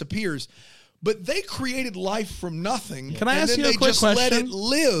 he disappears. But they created life from nothing. Can I ask you a quick They just let question? it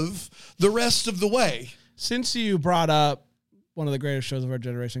live the rest of the way. Since you brought up one of the greatest shows of our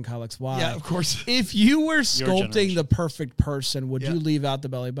generation, Kyle XY. Yeah, of course. If you were sculpting generation. the perfect person, would you leave out the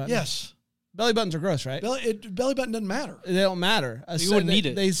belly button? Yes. Belly buttons are gross, right? Belly button doesn't matter. They don't matter. You wouldn't need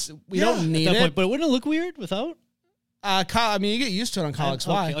it. We don't need At that it. point, but wouldn't it look weird without? Kyle, I mean, you get used to it on Kyle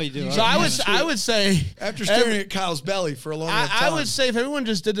XY. Okay. Oh, you do. So All right. I would say After staring at Kyle's belly for a long enough I time. would say if everyone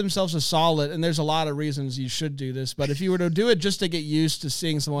just did themselves a solid, and there's a lot of reasons you should do this, but if you were to do it just to get used to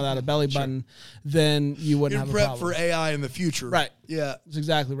seeing someone without a belly button, then you wouldn't in have a prep problem. for AI in the future. Right. Yeah. That's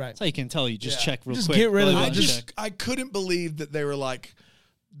exactly right. That's how you can tell. You just Yeah. check real Just quick. get rid of Belly it. button Just- check. I couldn't believe that they were like,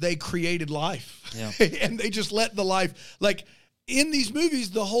 they created life. Yeah. And they just let the life, like, in these movies,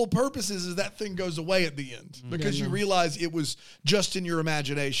 the whole purpose is that thing goes away at the end because you realize it was just in your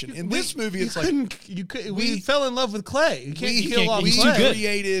imagination. In this movie, it's like we fell in love with Clay. You can't kill off we Clay.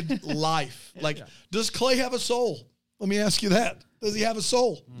 created life. Like, does Clay have a soul? Let me ask you that. Does he have a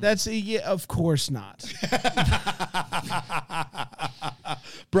soul? That's of course not.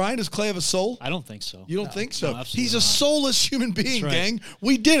 Brian, does Clay have a soul? I don't think so. You don't think so? no, absolutely He's a not. soulless human being, right. gang.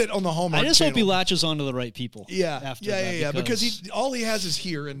 We did it on the Hallmark I just channel. hope he latches onto the right people. Yeah, After yeah. that, Because all he has is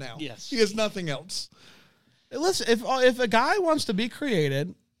here and now. Yes. He has nothing else. Listen, if a guy wants to be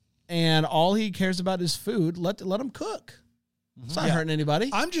created and all he cares about is food, let him cook. It's not Yeah. hurting anybody.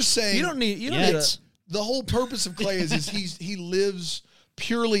 I'm just saying. You don't need Yet. a, The whole purpose of Clay is he lives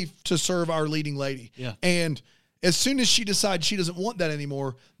purely to serve Our Leading Lady. Yeah. And as soon as she decides she doesn't want that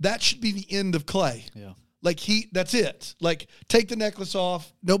anymore, that should be the end of Clay. Yeah. Like that's it. Like, take the necklace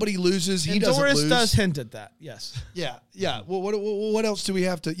off. Nobody loses. He and doesn't Doris lose. does hint at that. Yes. Yeah. Well, what else do we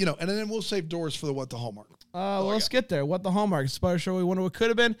have to, and then we'll save Doris for the What the Hallmark. Well, let's get there. What the Hallmark? Spoiler show. We wonder what could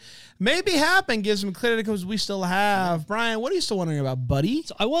have been. Maybe happened. Gives some clarity because we still have. Brian, what are you still wondering about, buddy?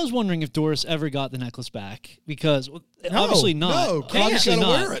 So I was wondering if Doris ever got the necklace back because obviously not. No, obviously gotta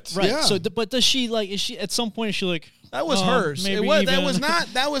not. wear it. Right. Yeah. So, but does she like? Is she at some point? Is she like? That was hers. Maybe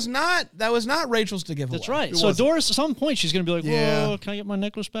That was not Rachel's to give away. That's right. So Doris, at some point, she's gonna be like, Yeah. "Whoa, can I get my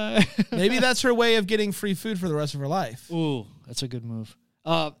necklace back?" Maybe that's her way of getting free food for the rest of her life. Ooh, that's a good move.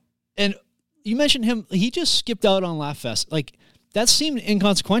 And you mentioned him. He just skipped out on Laugh Fest. Like that seemed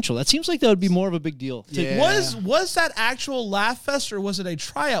inconsequential. That seems like that would be more of a big deal. Yeah. Was that actual Laugh Fest or was it a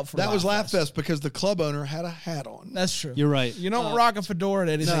tryout for? That was Laugh Fest because the club owner had a hat on. That's true. You're right. You don't rock a fedora at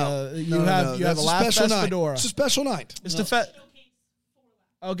anything. No. You No, have that's a Laugh Fest night. fedora. It's a special night. It's the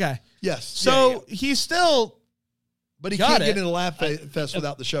Okay. Yes. So Yeah. he's still. But he Got can't it. get into Laugh Fest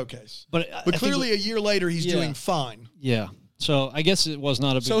without the showcase. But Clearly, a year later, he's Yeah. doing fine. Yeah. So I guess it was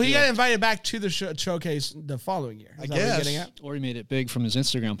not a big So he deal. got invited back to the showcase the following year. Is that what you're guess. getting at? Or he made it big from his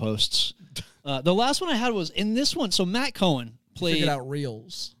Instagram posts. The last one I had was in this one. So Matt Cohen played. Figured out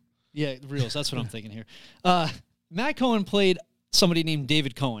reels. Yeah, reels. That's what I'm thinking here. Matt Cohen played somebody named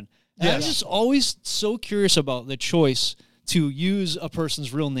David Cohen. And I'm Yes. just always so curious about the choice to use a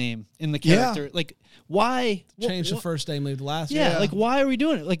person's real name in the character. Like, why Change the first name, leave the last. Yeah, Yeah. like why are we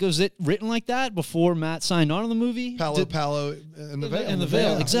doing it? Like, was it written like that before Matt signed on in the movie? Palo and the Veil. And the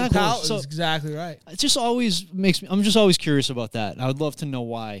Veil, Yeah. exactly. Pal- So is exactly right. it just always makes me. I'm just always curious about that. I would love to know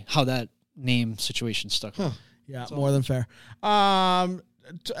how that name situation stuck. Yeah, more than fair.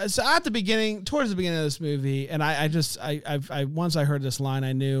 So at the beginning, towards the beginning of this movie, and I once I heard this line,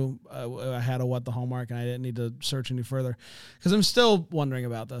 I knew I had a what the Hallmark, and I didn't need to search any further because I'm still wondering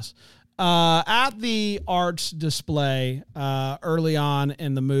about this. At the arts display early on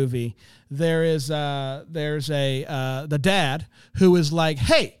in the movie, there's the dad who is like,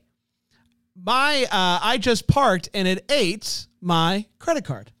 "Hey, I just parked and it ate my credit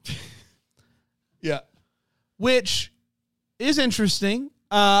card," Yeah. which is interesting.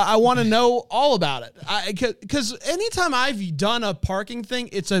 I want to know all about it because anytime I've done a parking thing,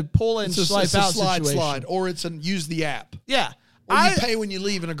 it's a pull and swipe It's out a slide, situation. or it's a use the app. Yeah. Or you pay when you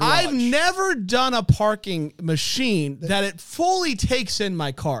leave in a garage. I've never done a parking machine that it fully takes in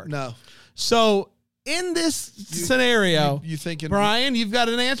my card. No. So in this scenario, you thinking, Brian, you've got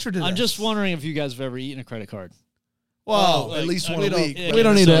an answer to this. I'm just wondering if you guys have ever eaten a credit card. Well, at least one we a don't, week. we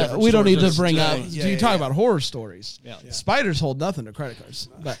don't need to. We don't need to Just bring today. up. Yeah, you yeah, talk yeah. about horror stories. Yeah. Spiders hold nothing to credit cards.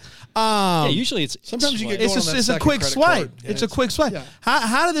 But Yeah, usually it's Sometimes you get it's going on that a second quick credit swipe. card. Yeah, it's a quick swipe. yeah.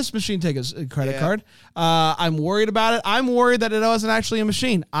 How did this machine take a credit Yeah. card? I'm worried about it. I'm worried that it wasn't actually a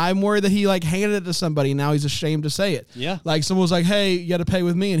machine. I'm worried that he handed it to somebody. Now he's ashamed to say it. Yeah. Like someone was like, "Hey, you got to pay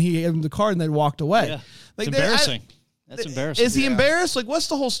with me," and he gave him the card, and they walked away. yeah. Like, It's embarrassing. That's embarrassing. Is he Yeah. embarrassed? Like, what's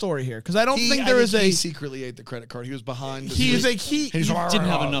the whole story here? Because I don't think I there is he a. secretly ate the credit card. He was behind. the He is screen. a he. He's didn't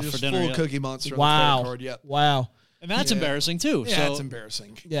have enough just for dinner Full yet. Cookie Monster on the Wow. credit card. Yep. Wow. And that's Yeah. embarrassing too. Yeah, so it's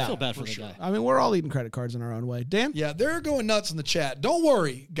embarrassing. Yeah. I feel bad for the sure. guy. I mean, we're all eating credit cards in our own way. Dan? Yeah, they're going nuts in the chat. Don't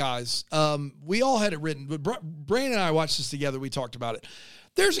worry, guys. We all had it written, but Brandon and I watched this together. We talked about it.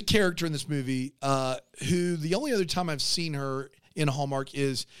 There's a character in this movie who the only other time I've seen her in Hallmark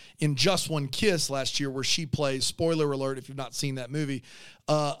is in Just One Kiss last year, where she plays, spoiler alert if you've not seen that movie,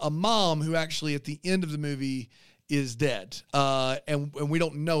 a mom who actually at the end of the movie is dead. And we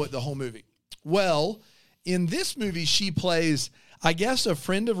don't know it the whole movie. Well, in this movie, she plays, I guess, a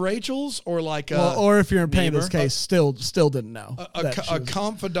friend of Rachel's or like a... Or if you're in pain in this neighbor. case, still didn't know. a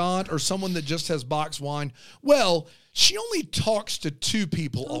confidant or someone that just has box wine. Well, she only talks to two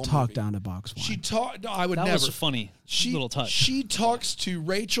people all talk movie. down to box one. She talked. I would That never. was a funny little touch. She talks to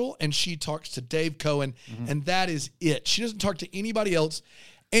Rachel and she talks to Dave Cohen, and that is it. She doesn't talk to anybody else.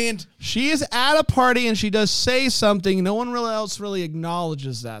 And She is at a party and she does say something. No one else really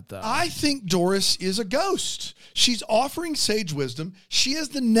acknowledges that, though. I think Doris is a ghost. She's offering sage wisdom. She has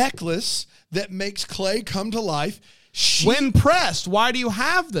the necklace that makes Clay come to life. When pressed, why do you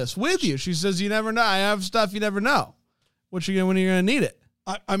have this with you? She says, "You never know. I have stuff you never know. When are you going to need it?"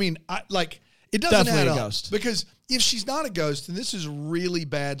 I mean, it doesn't Definitely add a up. ghost. Because if she's not a ghost, then this is really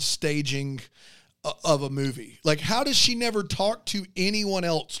bad staging of a movie. Like, how does she never talk to anyone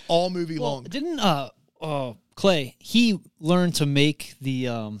else all movie long? Didn't Clay, he learned to make the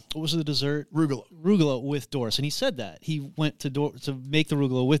what was the dessert? Rugula with Doris, and he said that he went to make the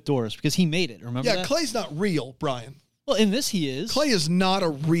rugula with Doris because he made it. Remember? Yeah, that? Clay's not real, Brian. Well, in this he is. Clay is not a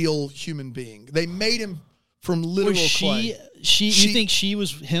real human being. They made him from literal Was clay. you think she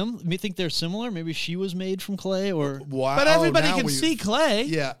was him? You think they're similar? Maybe she was made from clay, or Wow. But everybody now can see Clay.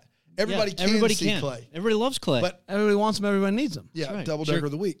 Yeah, everybody Yeah, can see Clay. Everybody loves clay. But Everybody wants him. Everybody needs him. yeah, right. double decker Sure.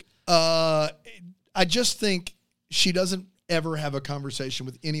 of the week. I just think she doesn't ever have a conversation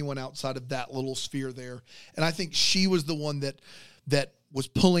with anyone outside of that little sphere there. And I think she was the one that was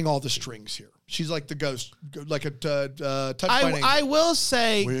pulling all the strings here. She's like the ghost, like a touched by an angel. I will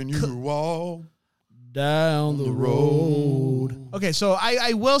say When you walk down the road. Okay, so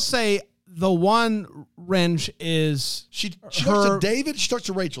I will say the one wrench is she talks to David, she talks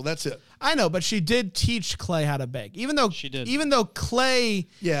to Rachel. That's it. I know, but she did teach Clay how to bake. Even though She did. Even though Clay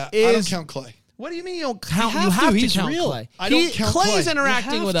Yeah, is, I don't count Clay. What do you mean you don't count? have You have to. to He's count real. Clay. I don't count Clay's Clay.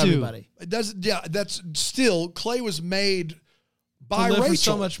 interacting You with have to. everybody. It doesn't. Yeah, that's still Clay was made by To live Rachel. for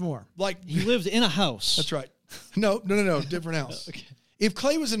so much more. Like He lived in a house. that's right. No, different house. Okay. If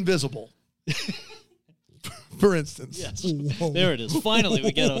Clay was invisible, for instance, Yes. There it is. Finally,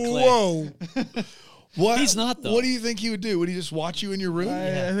 we get a Clay. Whoa! what He's not, though. What do you think he would do? Would he just watch you in your room?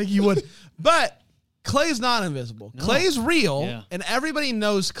 I think you would, but Clay's not invisible. Clay's real, Yeah. and everybody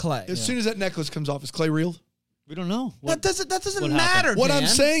knows Clay. As soon as that necklace comes off, is Clay real? We don't know. That doesn't what matter. happened? What I'm Dan.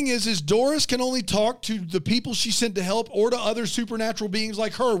 saying is Doris can only talk to the people she sent to help or to other supernatural beings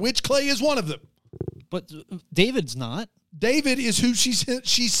like her, which Clay is one of them. But David's not. David is who she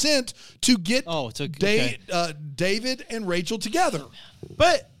sent to get okay. David and Rachel together.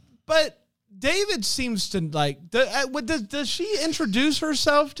 But David seems to like. Does she introduce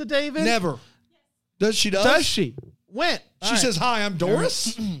herself to David? Never. Does she? Does she? When? She says, "Hi, I'm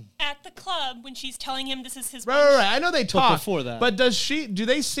Doris." At the club when she's telling him this is his Right. I know they talk before that. But does she? Do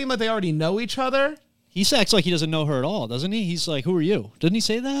they seem like they already know each other? He acts like he doesn't know her at all, doesn't he? He's like, "Who are you?" Didn't he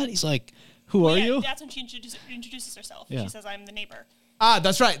say that? He's like, "Who are you?" That's when she introduces herself. Yeah. She says, "I'm the neighbor." Ah,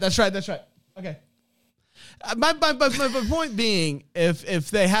 that's right. Okay. My point being,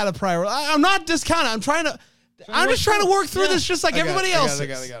 if they had a prior, I'm not discounting. I'm just trying to work through this, just like everybody else. I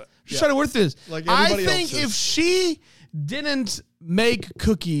got it. Just trying to work through this. Like I everybody think else is. if she didn't make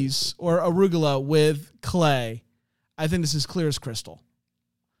cookies or arugula with Clay, I think this is clear as crystal.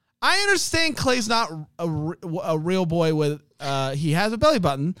 I understand Clay's not a real boy with, he has a belly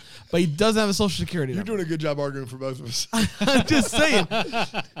button, but he doesn't have a social security You're number. doing a good job arguing for both of us. I'm just saying.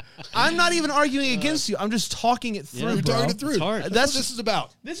 I'm not even arguing against you. I'm just talking it through, You're bro. talking it through. It's hard. That's what this is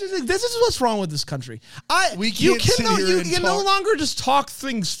about. This is what's wrong with this country. We can't sit here you and can no talk. longer just talk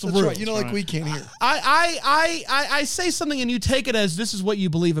things through. That's right. You know, like we can't hear. I say something and you take it as this is what you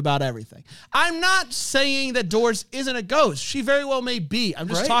believe about everything. I'm not saying that Doris isn't a ghost. She very well may be. I'm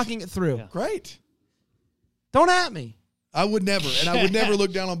just Great. talking it through. Yeah. Great. Don't at me. I would never, and I would never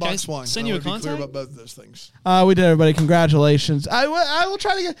look down on box wine. send I you a would be clear contact? about both of those things. We did, everybody. Congratulations. I will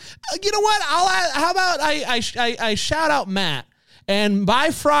try to get. You know what? How about I shout out Matt, and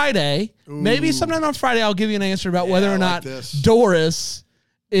by Friday, maybe sometime on Friday, I'll give you an answer about whether I or like not this. Doris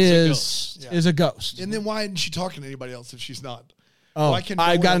is ghost. is a ghost. And then why isn't she talking to anybody else if she's not? Oh, Why can no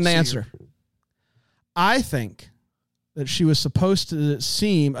I've one got an else see answer. her? I think that she was supposed to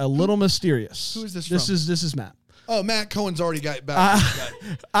seem a little mysterious. Who is this This from? is Matt. Oh, Matt Cohen's already got back.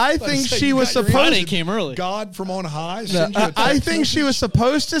 I think say, she you was got your supposed. Friday came early. God from on high. send you a I text think she was message.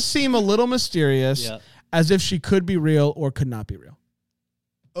 supposed to seem a little mysterious, Yeah. as if she could be real or could not be real.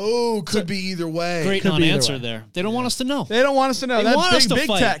 Oh, could be either way. Great Could be either non-answer way. there. They don't want us to know. They don't want us to know. They That's want big, us to big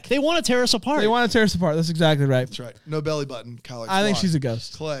fight. tech. They want to tear us apart. They want to tear us apart. That's exactly right. That's right. No belly button. Kyle, I think she's a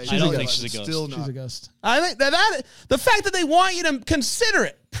ghost. Clay. I don't belly think she's a button. ghost. Still She's not. a ghost. I think that the fact that they want you to consider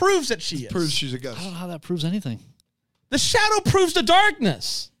it proves that she is. Proves she's a ghost. I don't know how that proves anything. The shadow proves the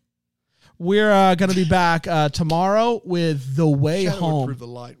darkness. We're going to be back tomorrow with The Way Shadow would Home. prove the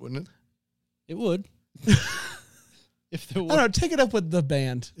light, wouldn't it? It would. If there I were. don't know. Take it up with the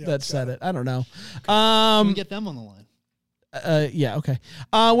band that said it. I don't know. Can we get them on the line? Yeah, okay.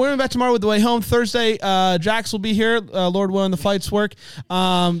 We're going to be back tomorrow with The Way Home. Thursday, Jax will be here. Lord willing, the flights work.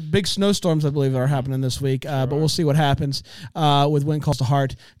 Big snowstorms, I believe, are happening this week. But we'll see what happens with Wind Calls to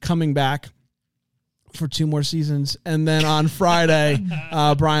Heart coming back for 2 more seasons. And then on Friday,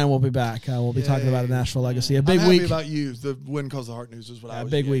 Brian will be back. We'll be talking about a Nashville legacy. A big I'm week. happy about you. The Wind Calls the Heart news is what I A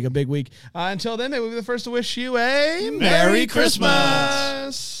was big getting. week, a big week. Until then, may we be the first to wish you a Merry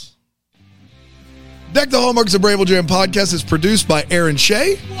Christmas. Deck the Hallmark's a Bramble Jam podcast is produced by Aaron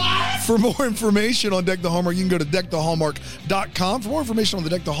Shea. For more information on Deck the Hallmark, you can go to deckthehallmark.com. For more information on the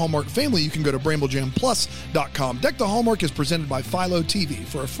Deck the Hallmark family, you can go to bramblejamplus.com. Deck the Hallmark is presented by Philo TV.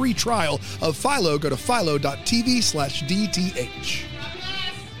 For a free trial of Philo, go to philo.tv/DTH.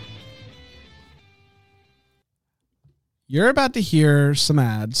 You're about to hear some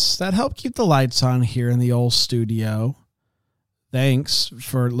ads that help keep the lights on here in the old studio. Thanks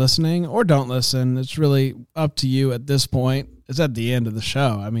for listening or don't listen. It's really up to you at this point. It's at the end of the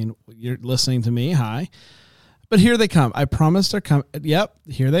show. I mean, you're listening to me. Hi. But here they come. I promise they're coming. Yep,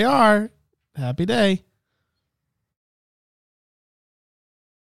 here they are. Happy day.